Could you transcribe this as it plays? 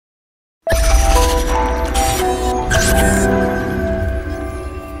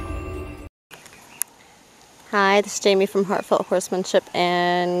Hi, this is Jamie from Heartfelt Horsemanship,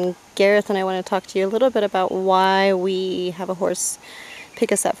 and Gareth and I want to talk to you a little bit about why we have a horse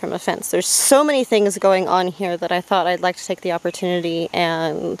pick us up from a fence. There's so many things going on here that I thought I'd like to take the opportunity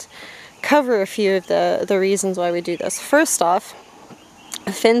and cover a few of the reasons why we do this. First off,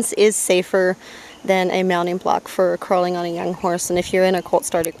 a fence is safer than a mounting block for crawling on a young horse, and if you're in a colt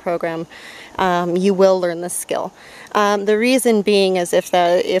starting program, you will learn this skill. The reason being is if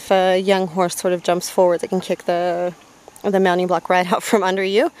a young horse sort of jumps forward, they can kick the mounting block right out from under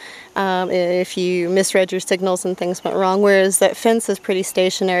you if you misread your signals and things went wrong, whereas that fence is pretty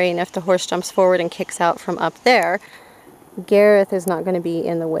stationary, and if the horse jumps forward and kicks out from up there, Gareth is not going to be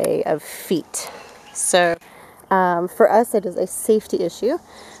in the way of feet. So for us it is a safety issue.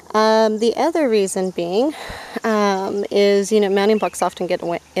 The other reason being is, mounting blocks often get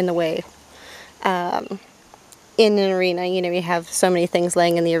in the way. In an arena, we have so many things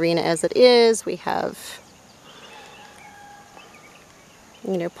laying in the arena as it is. We have,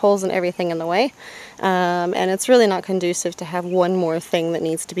 poles and everything in the way. And it's really not conducive to have one more thing that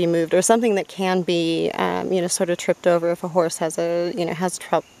needs to be moved, or something that can be, sort of tripped over if a horse has a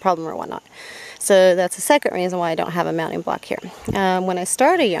problem or whatnot. So that's the second reason why I don't have a mounting block here. When I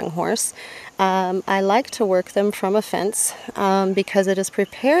start a young horse, I like to work them from a fence because it is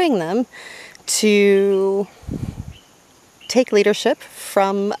preparing them to take leadership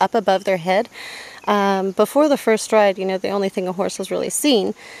from up above their head. Before the first ride, the only thing a horse has really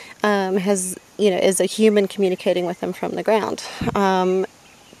seen is a human communicating with them from the ground.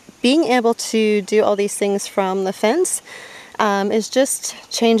 Being able to do all these things from the fence is just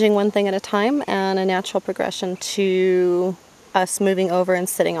changing one thing at a time, and a natural progression to us moving over and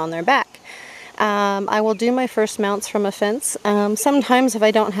sitting on their back. I will do my first mounts from a fence. Sometimes if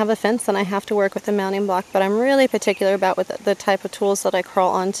I don't have a fence, then I have to work with a mounting block, but I'm really particular about the type of tools that I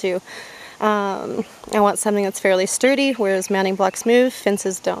crawl onto. I want something that's fairly sturdy, whereas mounting blocks move,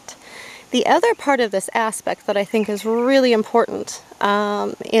 fences don't. The other part of this aspect that I think is really important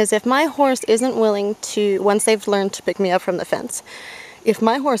is if my horse isn't willing to, once they've learned to pick me up from the fence, if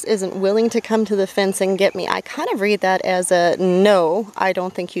my horse isn't willing to come to the fence and get me, I kind of read that as a no, I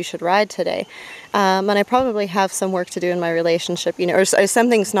don't think you should ride today. And I probably have some work to do in my relationship, or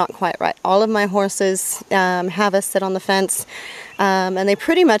something's not quite right. All of my horses have us sit on the fence, and they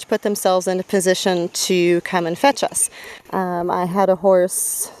pretty much put themselves in a position to come and fetch us. I had a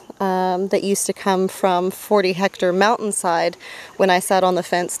horse that used to come from 40-hectare mountainside when I sat on the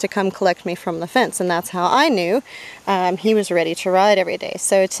fence to come collect me from the fence, and that's how I knew he was ready to ride every day.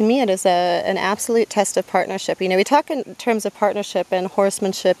 So to me it is an absolute test of partnership. We talk in terms of partnership and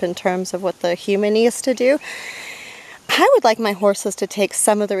horsemanship in terms of what the human needs to do. I would like my horses to take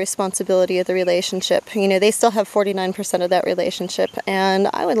some of the responsibility of the relationship. They still have 49% of that relationship, and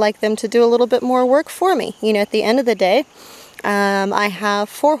I would like them to do a little bit more work for me. At the end of the day, I have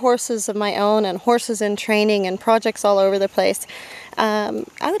 4 horses of my own and horses in training and projects all over the place. I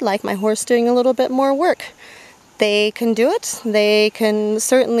would like my horse doing a little bit more work. They can do it. They can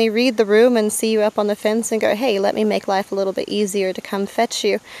certainly read the room and see you up on the fence and go, hey, let me make life a little bit easier to come fetch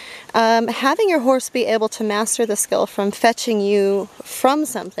you. Having your horse be able to master the skill from fetching you from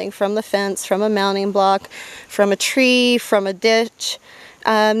something, from the fence, from a mounting block, from a tree, from a ditch.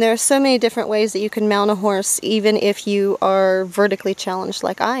 There are so many different ways that you can mount a horse, even if you are vertically challenged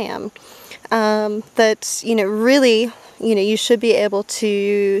like I am. Really, you should be able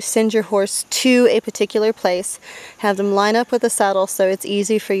to send your horse to a particular place, have them line up with a saddle so it's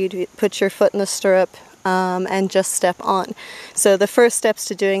easy for you to put your foot in the stirrup and just step on. So the first steps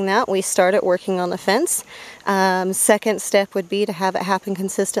to doing that, we start at working on the fence. Second step would be to have it happen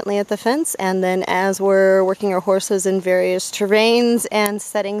consistently at the fence, and then as we're working our horses in various terrains and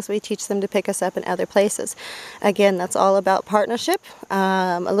settings, we teach them to pick us up in other places. Again, that's all about partnership,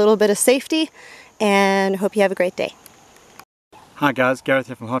 a little bit of safety, and hope you have a great day. Hi guys, Gareth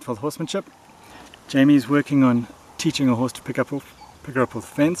here from Heartfelt Horsemanship. Jamie's working on teaching a horse to pick her up with a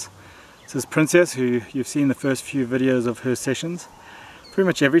fence. This is Princess, who you've seen the first few videos of her sessions. Pretty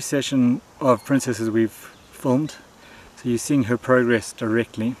much every session of Princess's we've filmed, so you're seeing her progress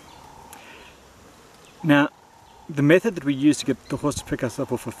directly. Now, the method that we use to get the horse to pick us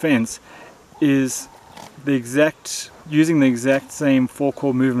up off a fence is using the exact same 4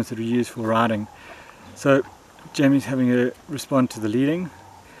 core movements that we use for riding. So Jamie's having her respond to the leading,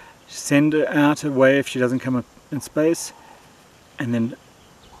 send her out away if she doesn't come up in space, and then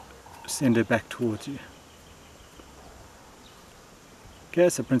send her back towards you. Okay,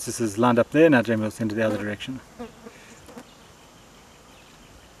 so Princess is lined up there, now Jamie will send her the other direction.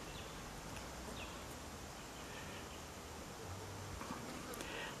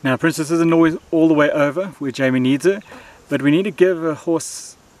 Now Princess isn't always all the way over where Jamie needs her, but we need to give a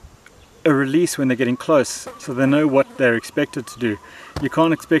horse a release when they're getting close so they know what they're expected to do. You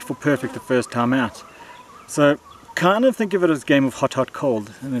can't expect for perfect the first time out. So kind of think of it as a game of hot, hot,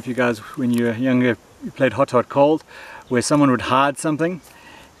 cold. And if you guys, when you were younger, you played hot, hot, cold, where someone would hide something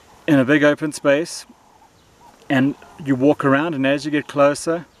in a big open space and you walk around, and as you get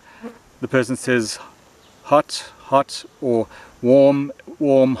closer the person says hot, hot, or warm,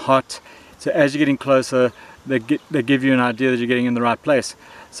 warm, hot. So as you're getting closer they give you an idea that you're getting in the right place.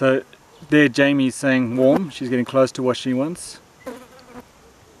 So there Jamie's saying warm, she's getting close to what she wants.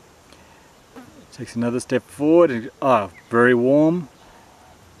 Takes another step forward and very warm.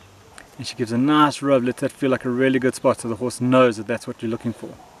 And she gives a nice rub, lets that feel like a really good spot so the horse knows that that's what you're looking for.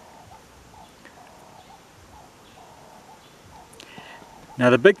 Now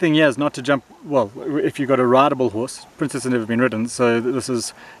the big thing here is not to jump, well, if you've got a rideable horse, Princess has never been ridden, so this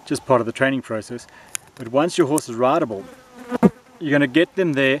is just part of the training process. But once your horse is rideable, you're going to get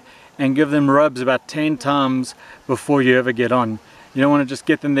them there and give them rubs about 10 times before you ever get on. You don't want to just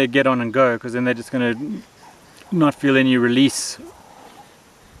get them there, get on and go, because then they're just going to not feel any release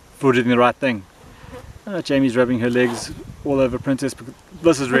for doing the right thing. Jamie's rubbing her legs all over Princess, because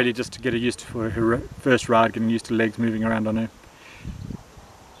this is really just to get her used to for her first ride, getting used to legs moving around on her.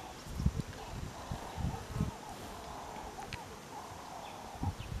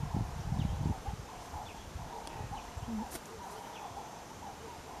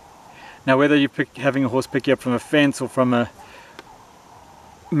 Now whether you're having a horse pick you up from a fence or from a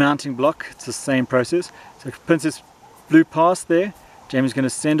mounting block, it's the same process. So Princess flew past there, Jamie's going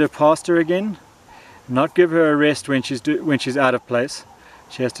to send her past her again, not give her a rest when she's out of place.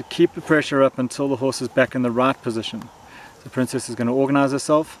 She has to keep the pressure up until the horse is back in the right position. So Princess is going to organize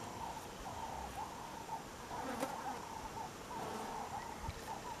herself.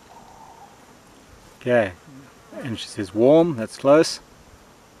 Okay, and she says warm, that's close.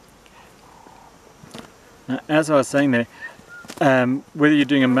 Now, as I was saying there, whether you're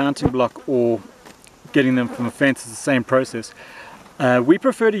doing a mounting block or getting them from a fence, it's the same process. We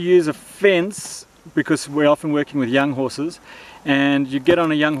prefer to use a fence because we're often working with young horses, and you get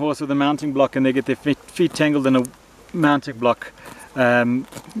on a young horse with a mounting block and they get their feet tangled in a mounting block,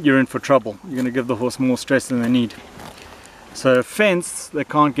 you're in for trouble. You're going to give the horse more stress than they need. So a fence, they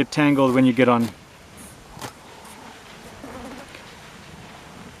can't get tangled when you get on.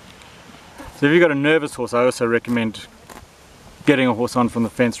 So if you've got a nervous horse, I also recommend getting a horse on from the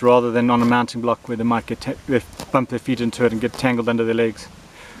fence rather than on a mounting block where they might bump their feet into it and get tangled under their legs.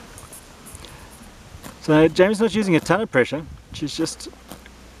 So Jamie's not using a ton of pressure, she's just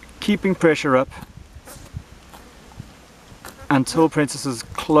keeping pressure up until Princess is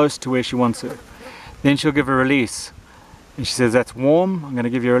close to where she wants her. Then she'll give a release. And she says, that's warm, I'm going to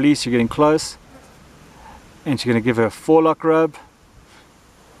give you a release, you're getting close. And she's going to give her a forelock rub.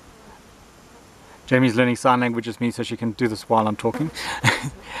 Jamie's learning sign language with me so she can do this while I'm talking.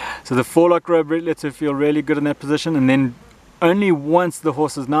 So the forelock rub lets her feel really good in that position, and then only once the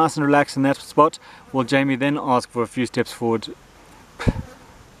horse is nice and relaxed in that spot will Jamie then ask for a few steps forward.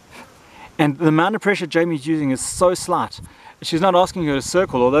 And the amount of pressure Jamie's using is so slight. She's not asking her to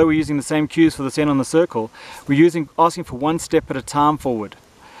circle, although we're using the same cues for the send on the circle. We're asking for one step at a time forward.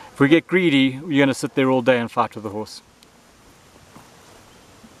 If we get greedy, we're going to sit there all day and fight with the horse.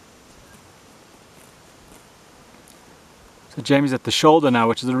 So Jamie's at the shoulder now,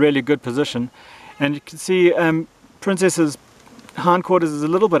 which is a really good position, and you can see Princess's hindquarters is a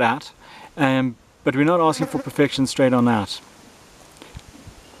little bit out, but we're not asking for perfection straight on out.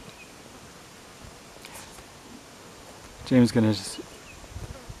 Jamie's going to just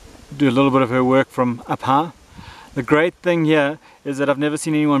do a little bit of her work from up high. The great thing here is that I've never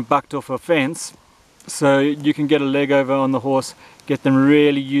seen anyone bucked off a fence, so you can get a leg over on the horse, get them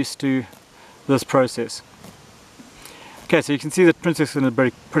really used to this process. Okay, so you can see that Princess is in a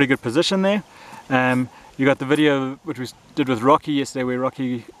pretty good position there. You got the video which we did with Rocky yesterday where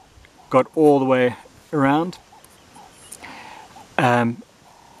Rocky got all the way around.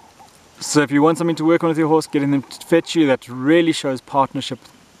 So if you want something to work on with your horse, getting them to fetch you, that really shows partnership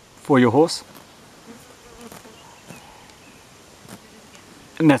for your horse.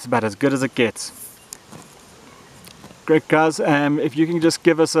 And that's about as good as it gets. Great guys, if you can just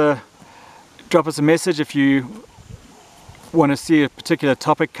drop us a message if you want to see a particular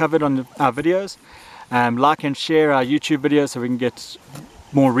topic covered on our videos. Like and share our YouTube videos so we can get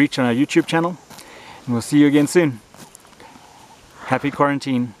more reach on our YouTube channel. And we'll see you again soon. Happy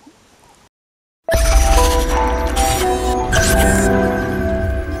quarantine.